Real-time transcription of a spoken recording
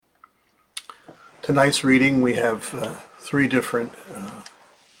Tonight's reading, we have three different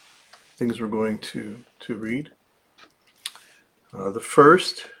things we're going to read. The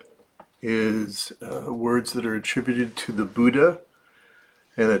first is words that are attributed to the Buddha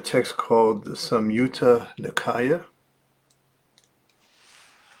in a text called the Samyutta Nikaya.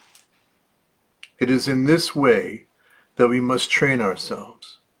 It is in this way that we must train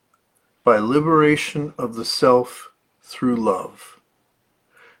ourselves, by liberation of the self through love.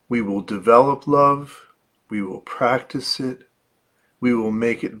 We will develop love, we will practice it, we will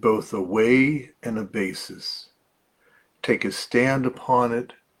make it both a way and a basis. Take a stand upon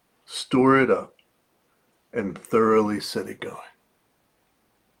it, store it up, and thoroughly set it going.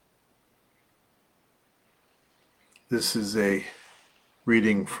 This is a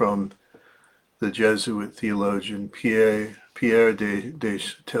reading from the Jesuit theologian Pierre Teilhard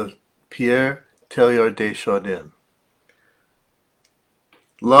de Chardin.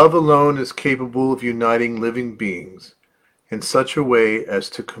 Love alone is capable of uniting living beings in such a way as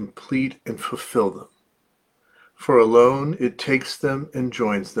to complete and fulfill them. For alone it takes them and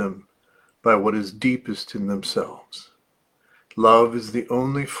joins them by what is deepest in themselves. Love is the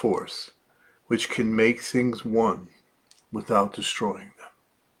only force which can make things one without destroying them.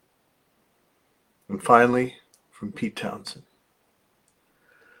 And finally, from Pete Townsend.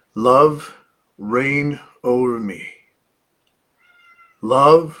 Love, reign over me.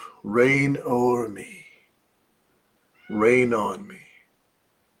 Love, reign over me. Rain on me.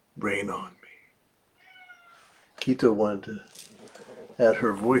 Rain on me. Kita wanted to add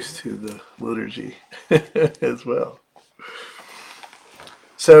her voice to the liturgy as well.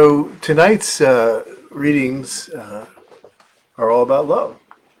 So tonight's readings are all about love.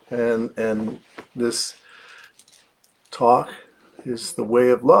 And this talk is the way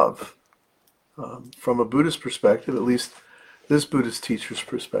of love. From a Buddhist perspective, at least this Buddhist teacher's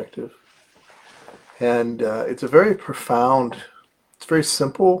perspective. And it's a very profound, it's a very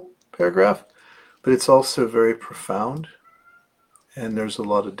simple paragraph, but it's also very profound, and there's a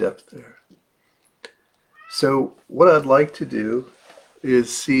lot of depth there. So what I'd like to do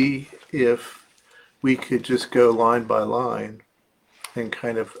is see if we could just go line by line and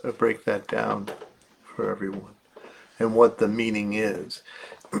kind of break that down for everyone and what the meaning is.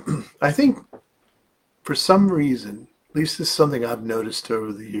 I think for some reason, at least this is something I've noticed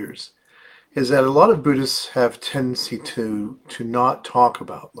over the years, is that a lot of Buddhists have tendency to not talk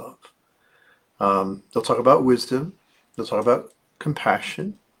about love. They'll talk about wisdom, they'll talk about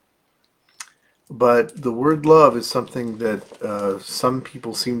compassion, but the word love is something that some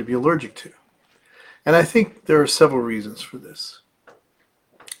people seem to be allergic to. And I think there are several reasons for this.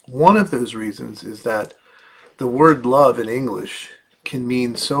 One of those reasons is that the word love in English can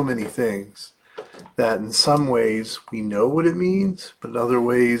mean so many things that in some ways we know what it means, but in other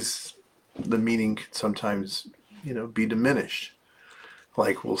ways the meaning can sometimes, be diminished.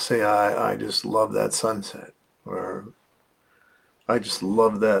 Like we'll say, I just love that sunset, or I just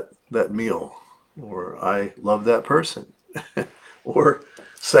love that meal, or I love that person, or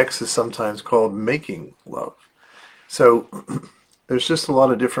sex is sometimes called making love. So there's just a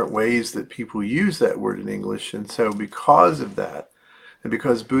lot of different ways that people use that word in English, and so because of that, and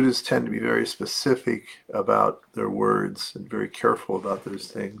because Buddhists tend to be very specific about their words and very careful about those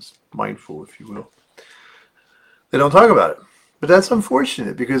things, mindful, if you will, they don't talk about it. But that's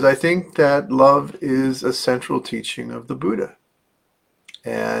unfortunate because I think that love is a central teaching of the Buddha.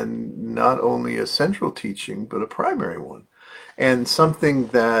 And not only a central teaching, but a primary one. And something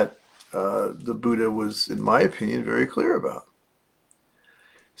that the Buddha was, in my opinion, very clear about.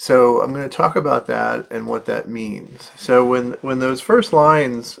 So I'm going to talk about that and what that means. So when those first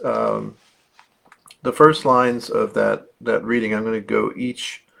lines, the first lines of that reading, I'm going to go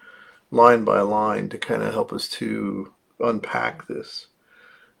each line by line to kind of help us to unpack this.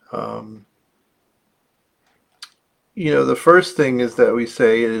 The first thing is that we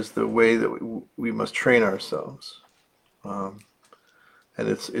say it is the way that we must train ourselves. And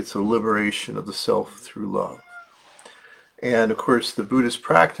it's a liberation of the self through love. And of course, the Buddhist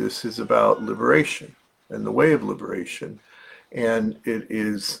practice is about liberation and the way of liberation. And it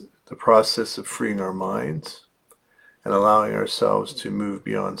is the process of freeing our minds and allowing ourselves to move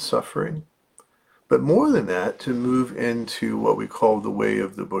beyond suffering. But more than that, to move into what we call the way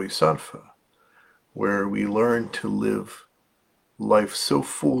of the Bodhisattva, where we learn to live life so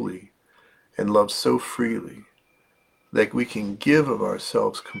fully and love so freely that we can give of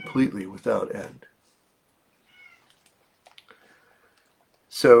ourselves completely without end.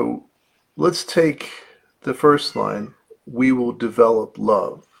 So let's take the first line, we will develop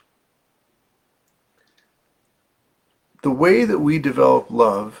love. The way that we develop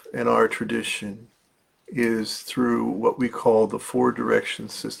love in our tradition is through what we call the four direction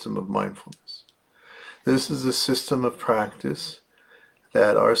system of mindfulness. This is a system of practice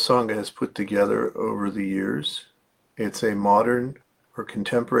that our Sangha has put together over the years. It's a modern or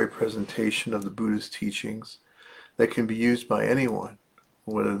contemporary presentation of the Buddhist teachings that can be used by anyone,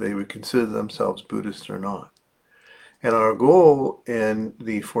 whether they would consider themselves Buddhist or not. And our goal in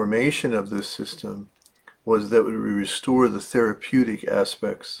the formation of this system was that we restore the therapeutic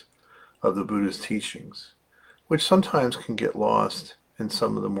aspects of the Buddhist teachings, which sometimes can get lost in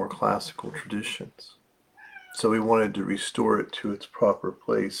some of the more classical traditions. So we wanted to restore it to its proper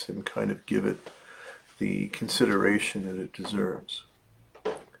place and kind of give it the consideration that it deserves.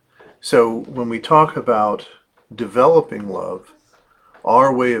 So when we talk about developing love,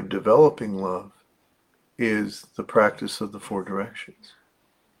 our way of developing love is the practice of the four directions.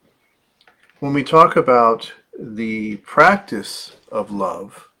 When we talk about the practice of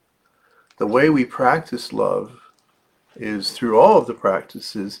love, the way we practice love is through all of the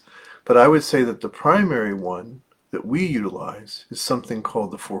practices, but I would say that the primary one that we utilize is something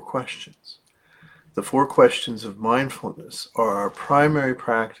called the four questions. The four questions of mindfulness are our primary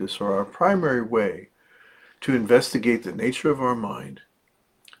practice or our primary way to investigate the nature of our mind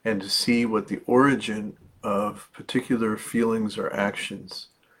and to see what the origin of particular feelings or actions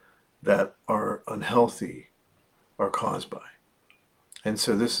that are unhealthy are caused by. And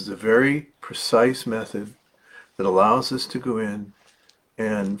so this is a very precise method that allows us to go in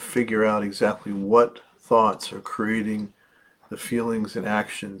and figure out exactly what thoughts are creating the feelings and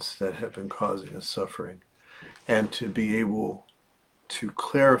actions that have been causing us suffering, and to be able to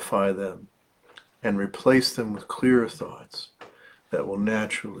clarify them and replace them with clearer thoughts that will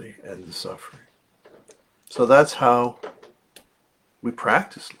naturally end the suffering. So that's how we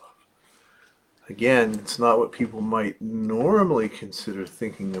practice love. Again, it's not what people might normally consider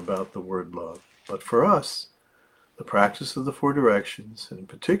thinking about the word love, but for us, the practice of the four directions, and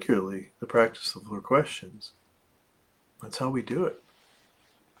particularly the practice of the four questions, that's how we do it.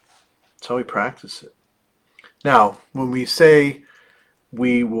 That's how we practice it. Now, when we say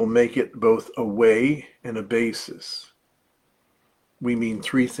we will make it both a way and a basis, we mean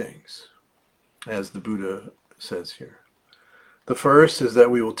three things, as the Buddha says here. The first is that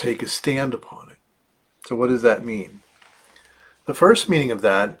we will take a stand upon it. So what does that mean? The first meaning of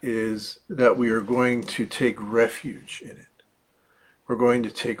that is that we are going to take refuge in it. We're going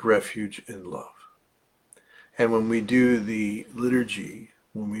to take refuge in love. And when we do the liturgy,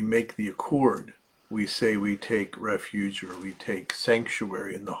 when we make the accord, we say we take refuge or we take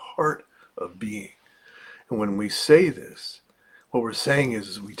sanctuary in the heart of being. And when we say this, what we're saying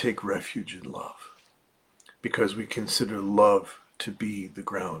is we take refuge in love because we consider love to be the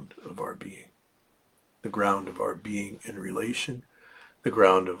ground of our being. The ground of our being in relation, the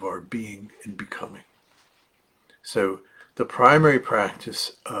ground of our being in becoming. So the primary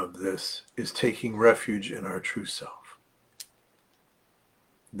practice of this is taking refuge in our true self.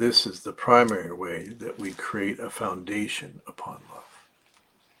 This is the primary way that we create a foundation upon love.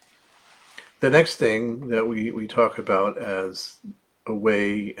 The next thing that we talk about as a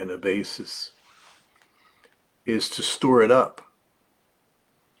way and a basis is to store it up.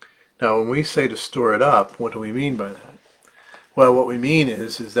 Now, when we say to store it up, what do we mean by that? Well, what we mean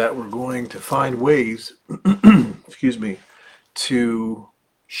is that we're going to find ways, to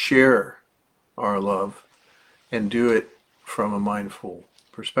share our love and do it from a mindful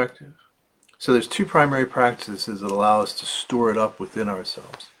perspective. So there's two primary practices that allow us to store it up within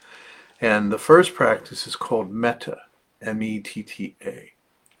ourselves. And the first practice is called metta, M-E-T-T-A,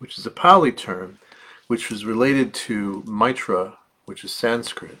 which is a Pali term, which was related to Maitra, which is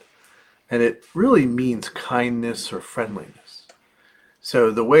Sanskrit. And it really means kindness or friendliness.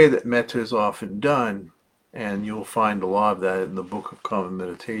 So the way that metta is often done, and you'll find a lot of that in the Book of Common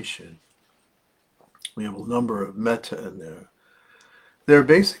Meditation, we have a number of metta in there. They're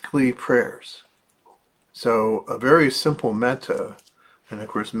basically prayers. So a very simple metta, and of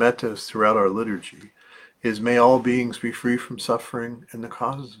course metta is throughout our liturgy, is may all beings be free from suffering and the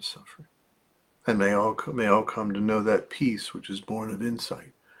causes of suffering. And may all come to know that peace which is born of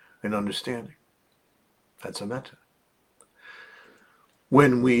insight and understanding. That's a metta.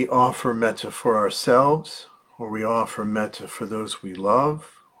 When we offer metta for ourselves, or we offer metta for those we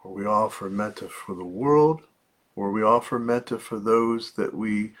love, or we offer metta for the world, or we offer metta for those that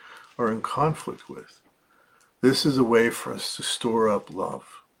we are in conflict with, this is a way for us to store up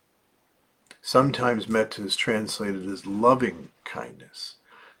love. Sometimes metta is translated as loving kindness,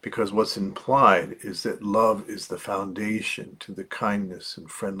 because what's implied is that love is the foundation to the kindness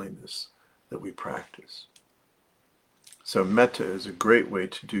and friendliness that we practice. So metta is a great way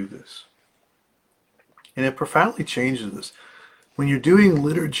to do this. And it profoundly changes us. When you're doing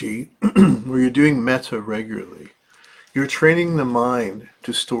liturgy, where you're doing metta regularly, you're training the mind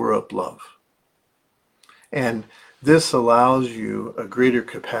to store up love. And this allows you a greater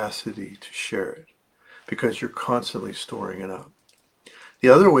capacity to share it because you're constantly storing it up. The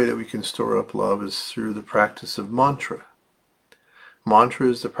other way that we can store up love is through the practice of mantra. Mantra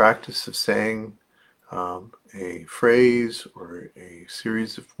is the practice of saying a phrase or a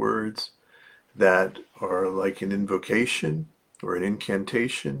series of words that are like an invocation or an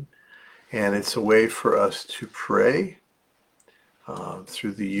incantation, and it's a way for us to pray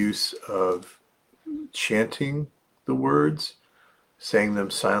through the use of chanting the words, saying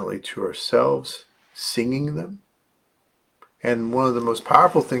them silently to ourselves, singing them. And one of the most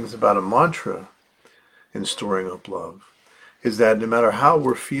powerful things about a mantra in storing up love is that no matter how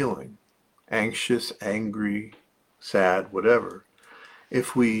we're feeling, anxious, angry, sad, whatever,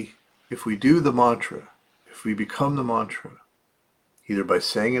 if we do the mantra, if we become the mantra, either by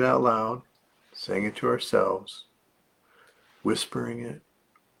saying it out loud, saying it to ourselves, whispering it,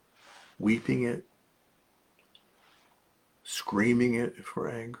 weeping it, screaming it if we're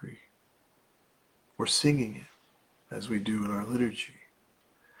angry, or singing it as we do in our liturgy,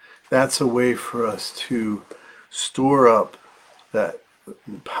 that's a way for us to store up that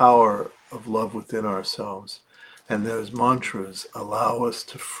power of love within ourselves. And those mantras allow us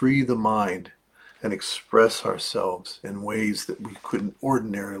to free the mind and express ourselves in ways that we couldn't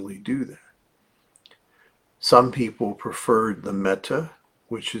ordinarily do that. Some people preferred the metta,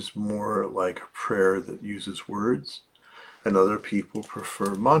 which is more like a prayer that uses words, and other people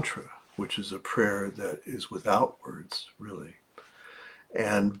prefer mantra, which is a prayer that is without words, really.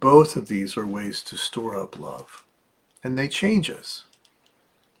 And both of these are ways to store up love, and they change us.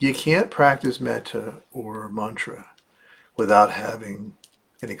 You can't practice metta or mantra without having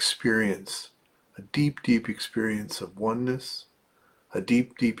an experience, a deep, deep experience of oneness, a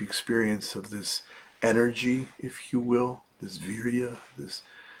deep, deep experience of this energy, if you will, this virya,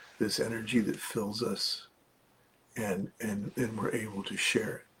 this energy that fills us, and we're able to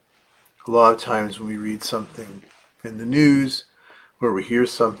share it. A lot of times when we read something in the news or we hear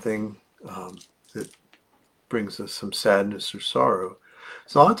something that brings us some sadness or sorrow,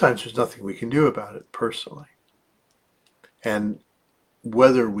 so a lot of times there's nothing we can do about it personally. And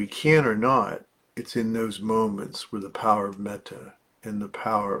whether we can or not, it's in those moments where the power of metta and the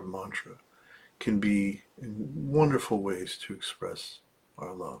power of mantra can be in wonderful ways to express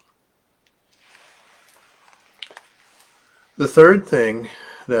our love. The third thing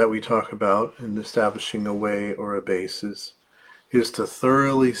that we talk about in establishing a way or a basis is to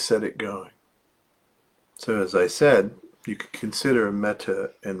thoroughly set it going. So as I said, you could consider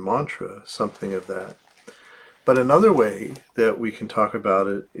metta and mantra something of that. But another way that we can talk about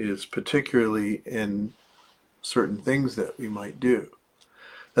it is particularly in certain things that we might do.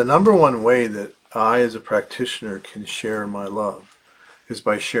 The number one way that I as a practitioner can share my love is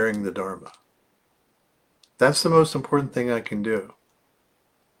by sharing the Dharma. That's the most important thing I can do.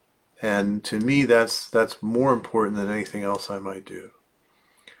 And to me, that's more important than anything else I might do.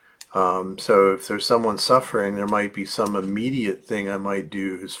 So if there's someone suffering, there might be some immediate thing I might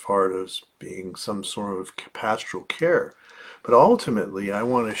do as far as being some sort of pastoral care. But ultimately, I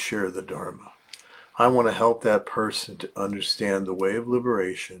want to share the Dharma. I want to help that person to understand the way of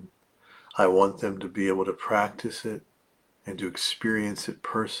liberation. I want them to be able to practice it and to experience it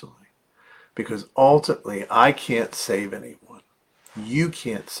personally. Because ultimately, I can't save anyone. You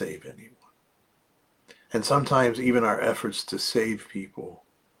can't save anyone. And sometimes even our efforts to save people,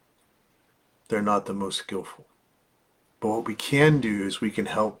 they're not the most skillful. But what we can do is we can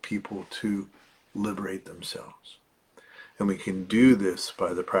help people to liberate themselves. And we can do this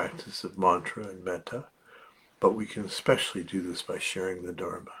by the practice of mantra and metta, but we can especially do this by sharing the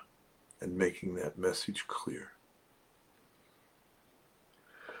Dharma and making that message clear.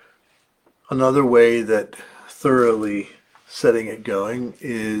 Another way that thoroughly setting it going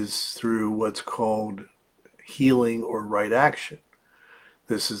is through what's called healing or right action.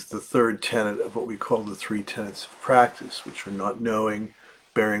 This is the third tenet of what we call the three tenets of practice, which are not knowing,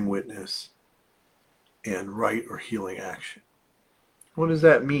 bearing witness, and right or healing action. What does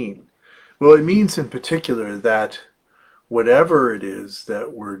that mean? Well, it means in particular that whatever it is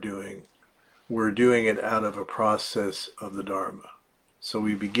that we're doing it out of a process of the Dharma. So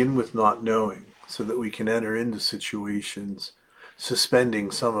we begin with not knowing so that we can enter into situations suspending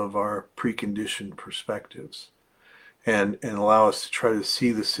some of our preconditioned perspectives and allow us to try to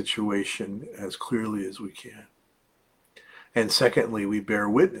see the situation as clearly as we can. And secondly, we bear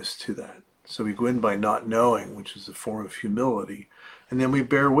witness to that. So we go in by not knowing, which is a form of humility, And then we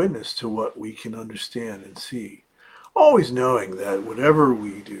bear witness to what we can understand and see, always knowing that whatever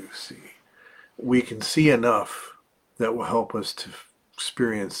we do see, we can see enough that will help us to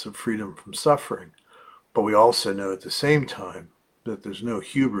experience some freedom from suffering. But we also know at the same time that there's no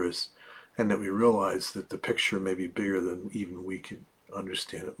hubris, and that we realize that the picture may be bigger than even we can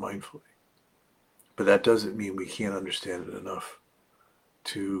understand it mindfully. But that doesn't mean we can't understand it enough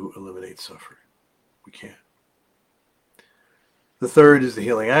to eliminate suffering. We can. The third is the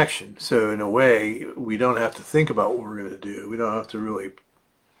healing action. So in a way, we don't have to think about what we're going to do. We don't have to really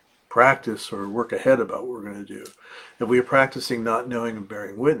practice or work ahead about what we're going to do. If we are practicing not knowing and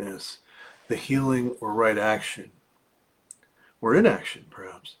bearing witness, the healing or right action, or inaction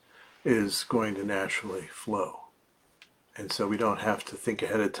perhaps, is going to naturally flow. And so we don't have to think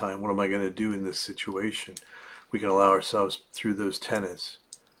ahead of time, what am I going to do in this situation? We can allow ourselves through those tenets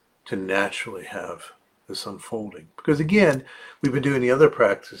to naturally have this unfolding. Because again, we've been doing the other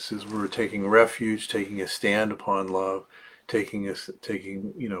practices. We're taking refuge, taking a stand upon love, taking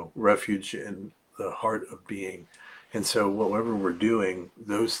refuge in the heart of being. And so whatever we're doing,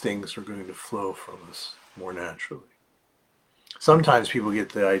 those things are going to flow from us more naturally. Sometimes people get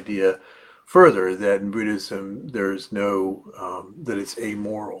the idea further that in Buddhism there's no, that it's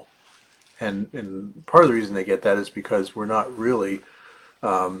amoral. And part of the reason they get that is because we're not really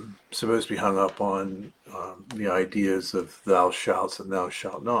supposed to be hung up on the ideas of thou shalt and thou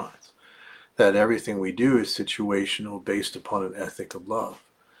shalt not. That everything we do is situational based upon an ethic of love.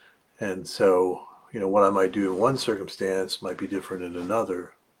 And so, what I might do in one circumstance might be different in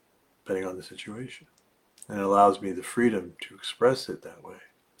another, depending on the situation. And it allows me the freedom to express it that way,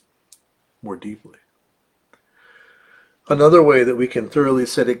 more deeply. Another way that we can thoroughly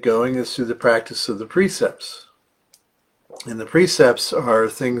set it going is through the practice of the precepts. And the precepts are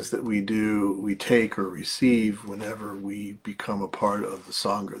things that we do, we take or receive whenever we become a part of the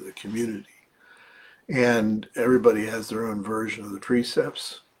Sangha, the community. And everybody has their own version of the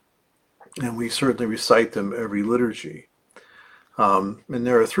precepts. And we certainly recite them every liturgy. And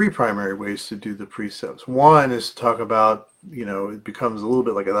there are three primary ways to do the precepts. One is to talk about, it becomes a little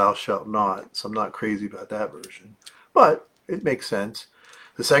bit like a thou shalt not. So I'm not crazy about that version. But it makes sense.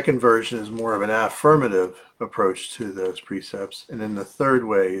 The second version is more of an affirmative approach to those precepts. And then the third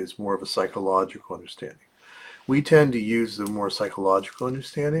way is more of a psychological understanding. We tend to use the more psychological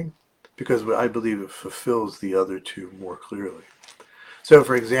understanding because I believe it fulfills the other two more clearly. So,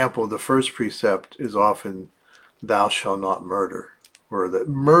 for example, the first precept is often thou shalt not murder, or that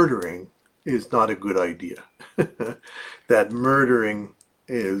murdering is not a good idea. That murdering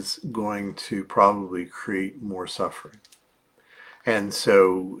is going to probably create more suffering. And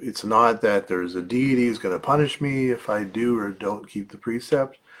so it's not that there's a deity who's going to punish me if I do or don't keep the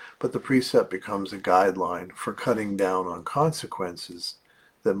precept, but the precept becomes a guideline for cutting down on consequences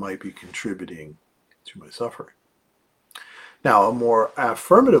that might be contributing to my suffering. Now, a more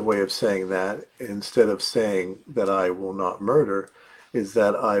affirmative way of saying that, instead of saying that I will not murder, is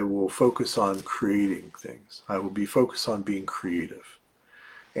that I will focus on creating things. I will be focused on being creative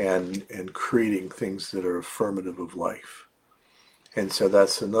and creating things that are affirmative of life. And so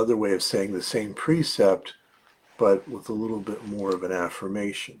that's another way of saying the same precept, but with a little bit more of an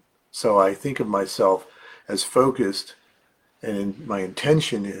affirmation. So I think of myself as focused, and my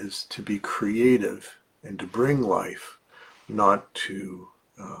intention is to be creative and to bring life, not to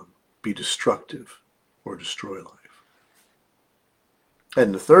be destructive or destroy life.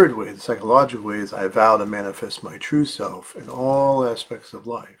 And the third way, the psychological way, is I vow to manifest my true self in all aspects of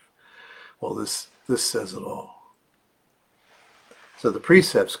life. Well, this says it all. So the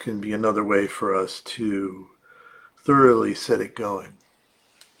precepts can be another way for us to thoroughly set it going.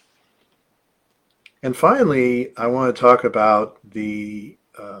 And finally, I want to talk about the,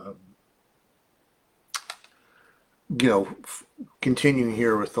 continuing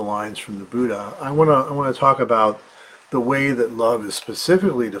here with the lines from the Buddha. I want to talk about the way that love is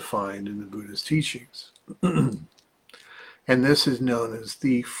specifically defined in the Buddha's teachings. And this is known as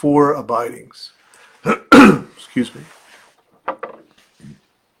the four abidings. Excuse me.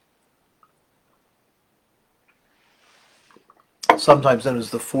 Sometimes known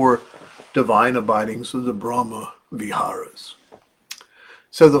as the four divine abidings of the Brahma Viharas.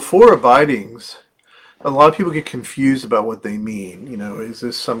 So the four abidings, a lot of people get confused about what they mean. Is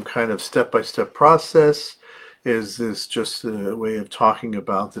this some kind of step-by-step process? Is this just a way of talking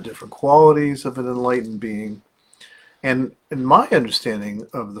about the different qualities of an enlightened being? And in my understanding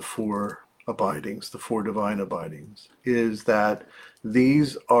of the four abidings, the four divine abidings, is that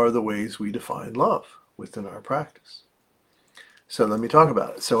these are the ways we define love within our practice. So let me talk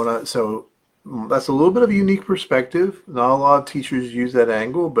about it. So that's a little bit of a unique perspective. Not a lot of teachers use that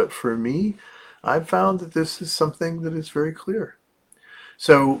angle, but for me, I've found that this is something that is very clear.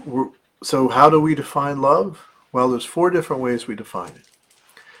 So how do we define love? Well, there's four different ways we define it.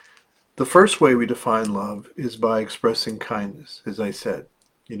 The first way we define love is by expressing kindness, as I said.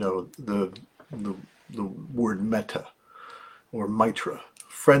 You know, the, the word metta or mitra,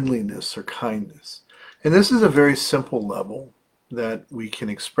 friendliness or kindness. And this is a very simple level that we can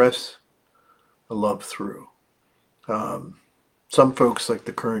express a love through. Some folks, like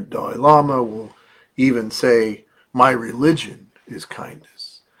the current Dalai Lama, will even say, my religion is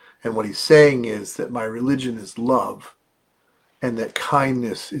kindness. And what he's saying is that my religion is love, and that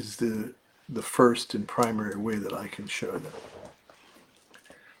kindness is the first and primary way that I can show them.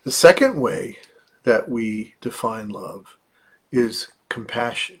 The second way that we define love is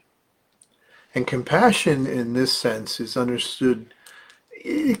compassion. And compassion in this sense is understood,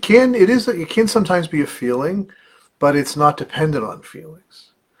 it can sometimes be a feeling, but it's not dependent on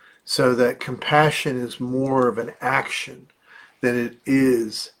feelings. So that compassion is more of an action than it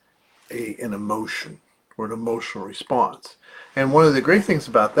is an emotion or an emotional response. And one of the great things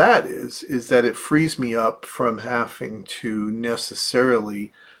about that is that it frees me up from having to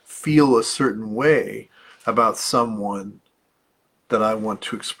necessarily feel a certain way about someone that I want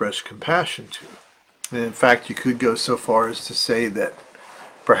to express compassion to. And in fact, you could go so far as to say that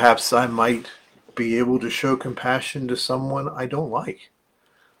perhaps I might be able to show compassion to someone I don't like.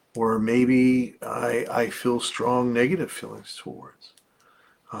 Or maybe I feel strong negative feelings towards.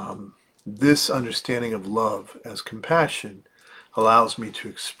 This understanding of love as compassion allows me to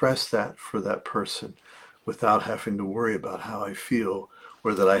express that for that person without having to worry about how I feel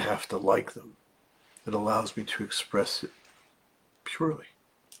or that I have to like them. It allows me to express it purely.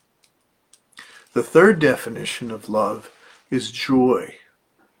 The third definition of love is joy.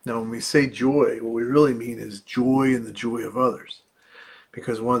 Now, when we say joy, what we really mean is joy in the joy of others.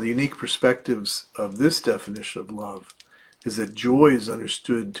 Because one of the unique perspectives of this definition of love is that joy is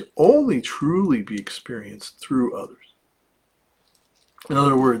understood to only truly be experienced through others. In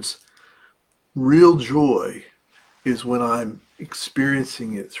other words, real joy is when I'm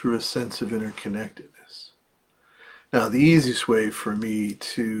experiencing it through a sense of interconnectedness. Now, the easiest way for me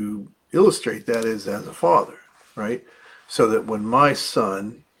to illustrate that is as a father, right? So that when my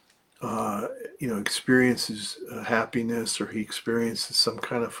son, experiences happiness or he experiences some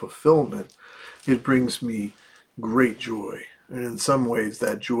kind of fulfillment, it brings me great joy. And in some ways,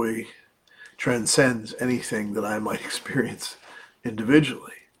 that joy transcends anything that I might experience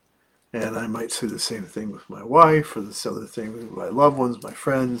individually. And I might say the same thing with my wife, or this other thing with my loved ones, my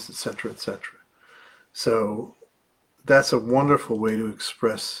friends, etc., etc. So that's a wonderful way to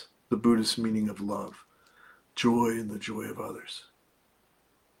express the Buddhist meaning of love, joy in the joy of others.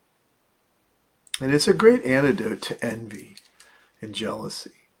 And it's a great antidote to envy and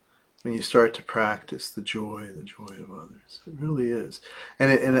jealousy when you start to practice the joy and the joy of others. It really is.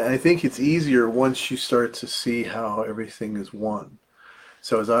 And I think it's easier once you start to see how everything is one.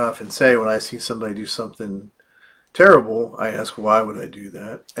 So as I often say, when I see somebody do something terrible, I ask, why would I do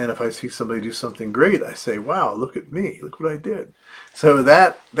that? And if I see somebody do something great, I say, wow, look at me, look what I did. So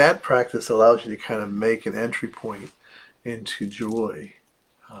that practice allows you to kind of make an entry point into joy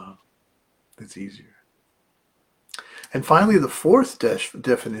that's easier. And finally, the fourth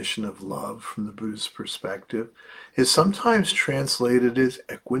definition of love from the Buddhist perspective is sometimes translated as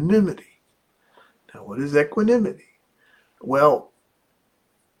equanimity. Now, what is equanimity? Well,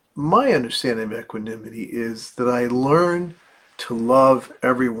 my understanding of equanimity is that I learn to love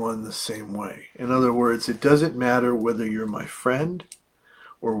everyone the same way. In other words, it doesn't matter whether you're my friend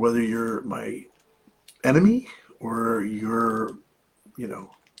or whether you're my enemy or you're,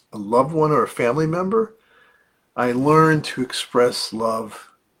 a loved one or a family member. I learn to express love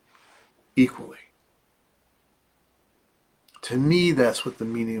equally. To me, that's what the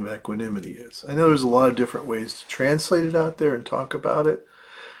meaning of equanimity is. I know there's a lot of different ways to translate it out there and talk about it.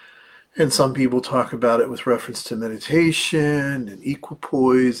 And some people talk about it with reference to meditation and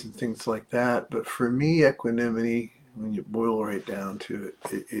equipoise and things like that. But for me, equanimity, when you boil right down to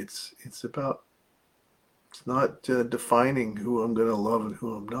it, it's not defining who I'm going to love and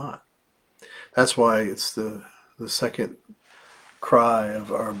who I'm not. That's why it's the second cry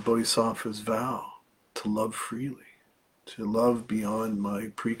of our Bodhisattva's vow, to love freely, to love beyond my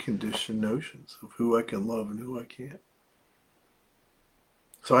preconditioned notions of who I can love and who I can't.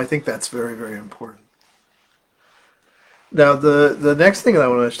 So I think that's very, very important. Now, the next thing that I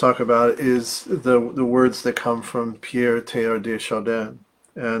want to talk about is the words that come from Pierre Teilhard de Chardin,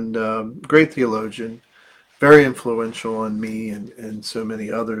 and great theologian, very influential on me and so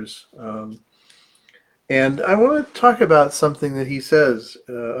many others. And I want to talk about something that he says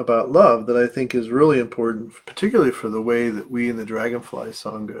about love that I think is really important, particularly for the way that we in the Dragonfly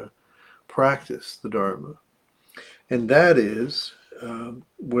Sangha practice the Dharma. And that is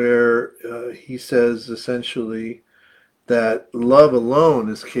where he says essentially that love alone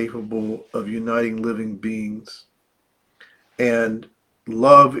is capable of uniting living beings. And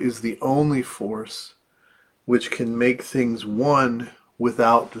love is the only force which can make things one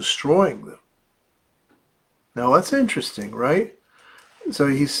without destroying them. Now that's interesting, right? So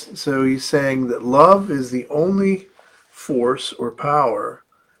he's saying that love is the only force or power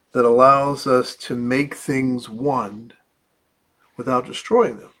that allows us to make things one without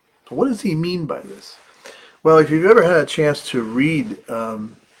destroying them. So what does he mean by this? Well, if you've ever had a chance to read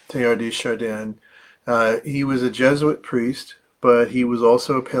Teilhard de Chardin, he was a Jesuit priest, but he was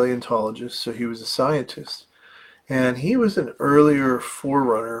also a paleontologist, so he was a scientist. And he was an earlier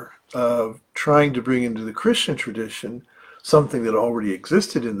forerunner of trying to bring into the Christian tradition something that already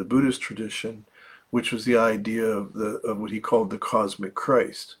existed in the Buddhist tradition, which was the idea of what he called the cosmic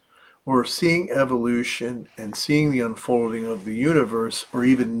Christ, or seeing evolution and seeing the unfolding of the universe, or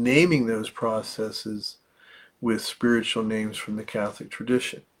even naming those processes with spiritual names from the Catholic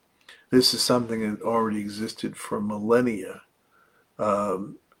tradition. This is something that already existed for millennia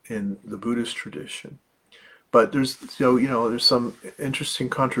in the Buddhist tradition. But there's there's some interesting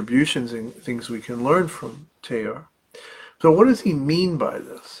contributions and things we can learn from Teilhard. So what does he mean by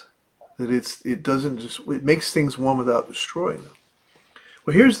this? That it makes things one without destroying them.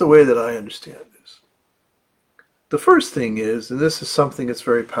 Well, here's the way that I understand this. The first thing is, and this is something that's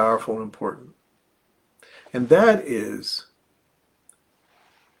very powerful and important, and that is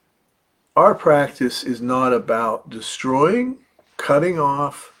our practice is not about destroying, cutting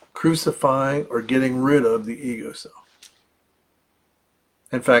off, crucifying, or getting rid of the ego self.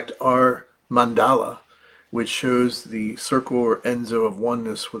 In fact, our mandala, which shows the circle or enzo of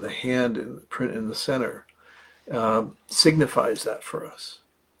oneness with a hand in print in the center, signifies that for us.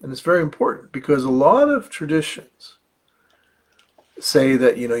 And it's very important because a lot of traditions say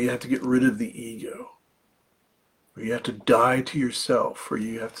that, you have to get rid of the ego, or you have to die to yourself, or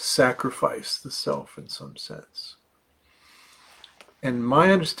you have to sacrifice the self in some sense. And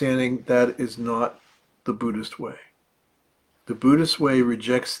my understanding, that is not the Buddhist way. The Buddhist way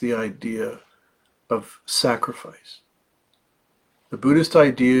rejects the idea of sacrifice. The Buddhist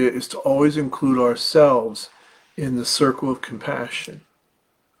idea is to always include ourselves in the circle of compassion,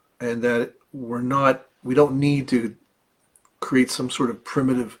 and that we don't need to create some sort of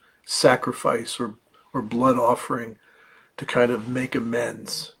primitive sacrifice or blood offering to kind of make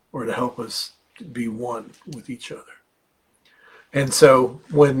amends or to help us be one with each other. And so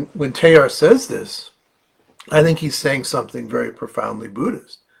when Teilhard says this, I think he's saying something very profoundly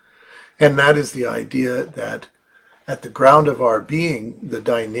Buddhist. And that is the idea that at the ground of our being, the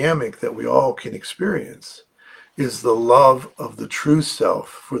dynamic that we all can experience is the love of the true self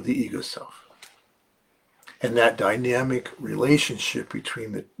for the ego self. And that dynamic relationship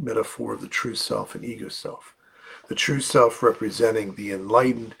between the metaphor of the true self and ego self. The true self representing the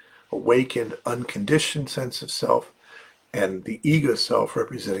enlightened, awakened, unconditioned sense of self, and the ego self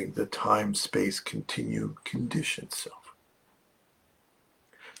representing the time, space, continuum, conditioned self.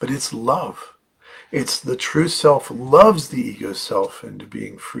 But it's love. It's the true self loves the ego self into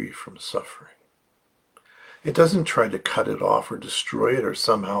being free from suffering. It doesn't try to cut it off or destroy it or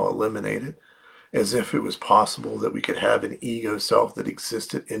somehow eliminate it, as if it was possible that we could have an ego self that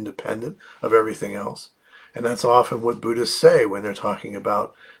existed independent of everything else. And that's often what Buddhists say when they're talking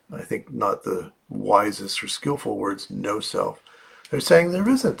about, I think not the wisest or skillful words, no self. They're saying there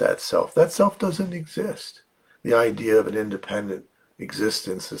isn't that self. That self doesn't exist. The idea of an independent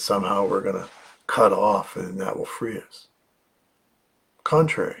existence is somehow we're going to cut off and that will free us.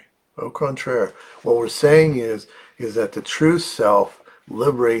 Contrary. Au contraire. What we're saying is that the true self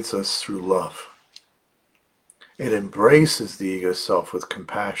liberates us through love. It embraces the ego self with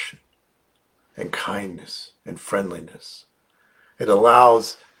compassion and kindness and friendliness. It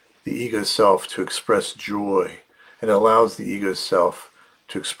allows the ego self to express joy. It allows the ego self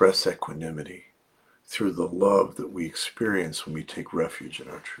to express equanimity through the love that we experience when we take refuge in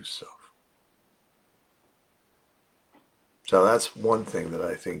our true self. So that's one thing that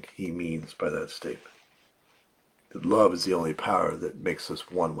I think he means by that statement. That love is the only power that makes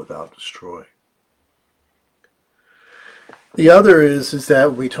us one without destroying. The other is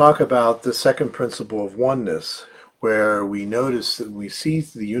that we talk about the second principle of oneness, where we notice that we see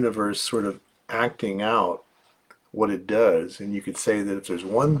the universe sort of acting out what it does. And you could say that if there's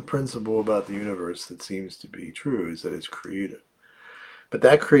one principle about the universe that seems to be true, is that it's creative. But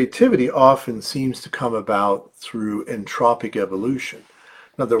that creativity often seems to come about through entropic evolution.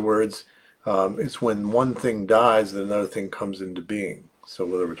 In other words, it's when one thing dies that another thing comes into being. So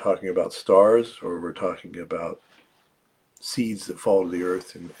whether we're talking about stars or we're talking about seeds that fall to the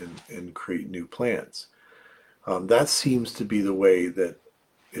earth and create new plants, that seems to be the way that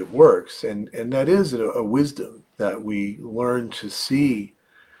it works. And that is a wisdom that we learn to see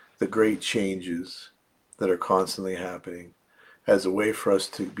the great changes that are constantly happening as a way for us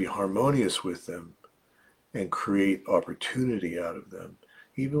to be harmonious with them and create opportunity out of them,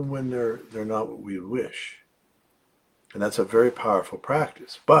 even when they're not what we wish. And that's a very powerful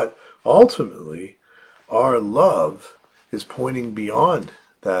practice. But ultimately, our love is pointing beyond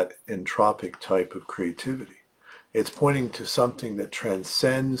that entropic type of creativity. It's pointing to something that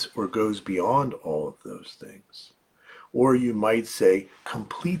transcends or goes beyond all of those things. Or you might say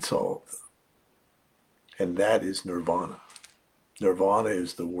completes all of them. And that is nirvana. Nirvana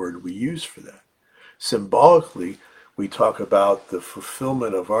is the word we use for that. Symbolically, we talk about the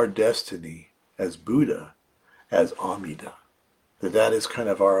fulfillment of our destiny as Buddha, as Amida. That is kind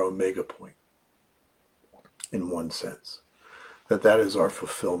of our omega point, in one sense. That is our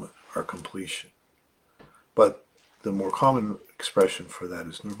fulfillment, our completion. But the more common expression for that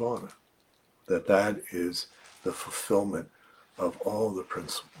is nirvana. That is the fulfillment of all the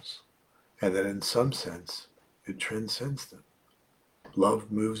principles. And that in some sense, it transcends them.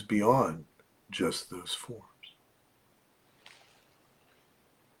 Love moves beyond just those forms.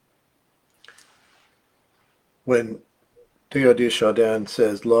 When Teilhard de Chardin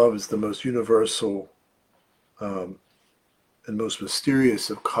says love is the most universal and most mysterious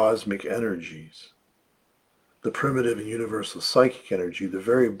of cosmic energies, the primitive and universal psychic energy, the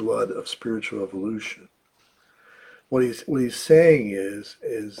very blood of spiritual evolution, what he's saying is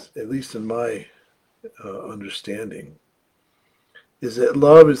at least in my understanding, is that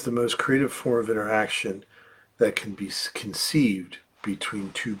love is the most creative form of interaction that can be conceived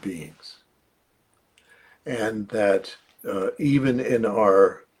between two beings. And that even in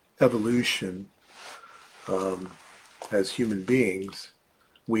our evolution as human beings,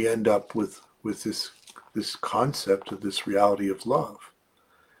 we end up with this concept of this reality of love.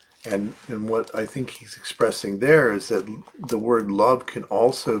 And what I think he's expressing there is that the word love can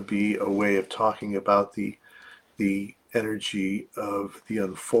also be a way of talking about the energy of the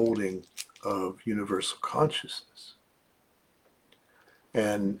unfolding of universal consciousness.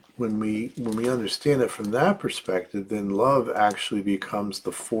 And when we understand it from that perspective, then love actually becomes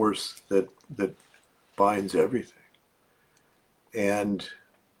the force that binds everything. And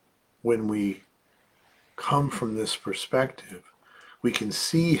when we come from this perspective, we can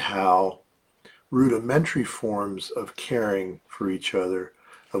see how rudimentary forms of caring for each other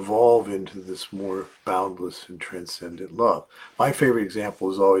evolve into this more boundless and transcendent love. My favorite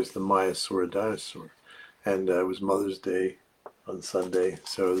example is always the Maiasaura dinosaur. And it was Mother's Day on Sunday,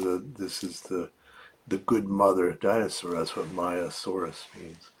 so this is the good mother dinosaur. That's what Maiasaurus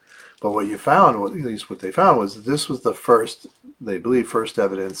means. But what you found, at least what they found, was that this was the first, they believe, first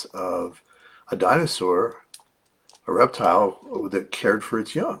evidence of a dinosaur, a reptile that cared for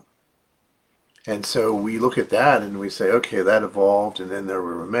its young. And so we look at that and we say, okay, that evolved, and then there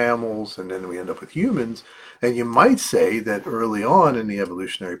were mammals, and then we end up with humans. And you might say that early on in the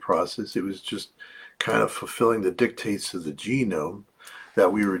evolutionary process, it was just kind of fulfilling the dictates of the genome,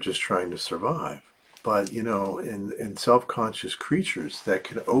 that we were just trying to survive. But, in self-conscious creatures that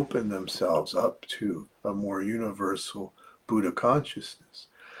can open themselves up to a more universal Buddha consciousness,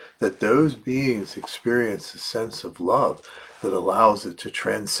 that those beings experience a sense of love that allows it to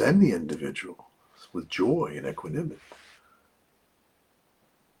transcend the individual with joy and equanimity.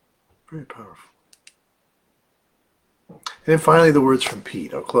 Very powerful. And then finally, the words from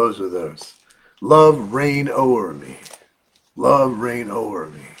Pete. I'll close with those. Love reign o'er me. Love reign o'er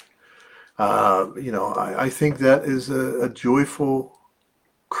me. I think that is a joyful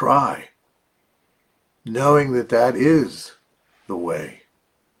cry, knowing that is the way,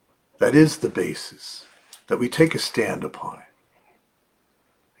 that is the basis, that we take a stand upon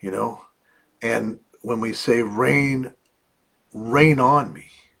it, And when we say reign on me,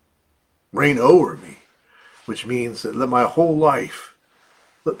 reign over me, which means that let my whole life,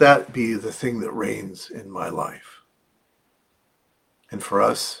 let that be the thing that reigns in my life. And for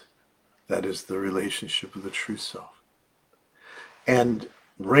us, that is the relationship with the true self. And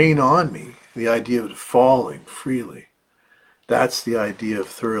reign on me, the idea of falling freely, that's the idea of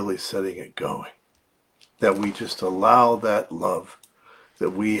thoroughly setting it going. That we just allow that love that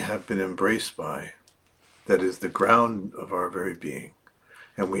we have been embraced by, that is the ground of our very being,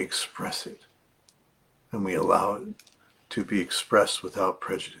 and we express it, and we allow it to be expressed without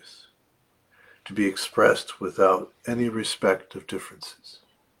prejudice, to be expressed without any respect of differences.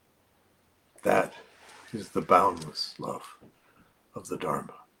 That is the boundless love of the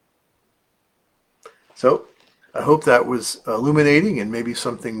Dharma. So, I hope that was illuminating and maybe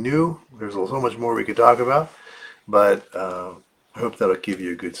something new. There's so much more we could talk about, but I hope that'll give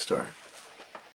you a good start.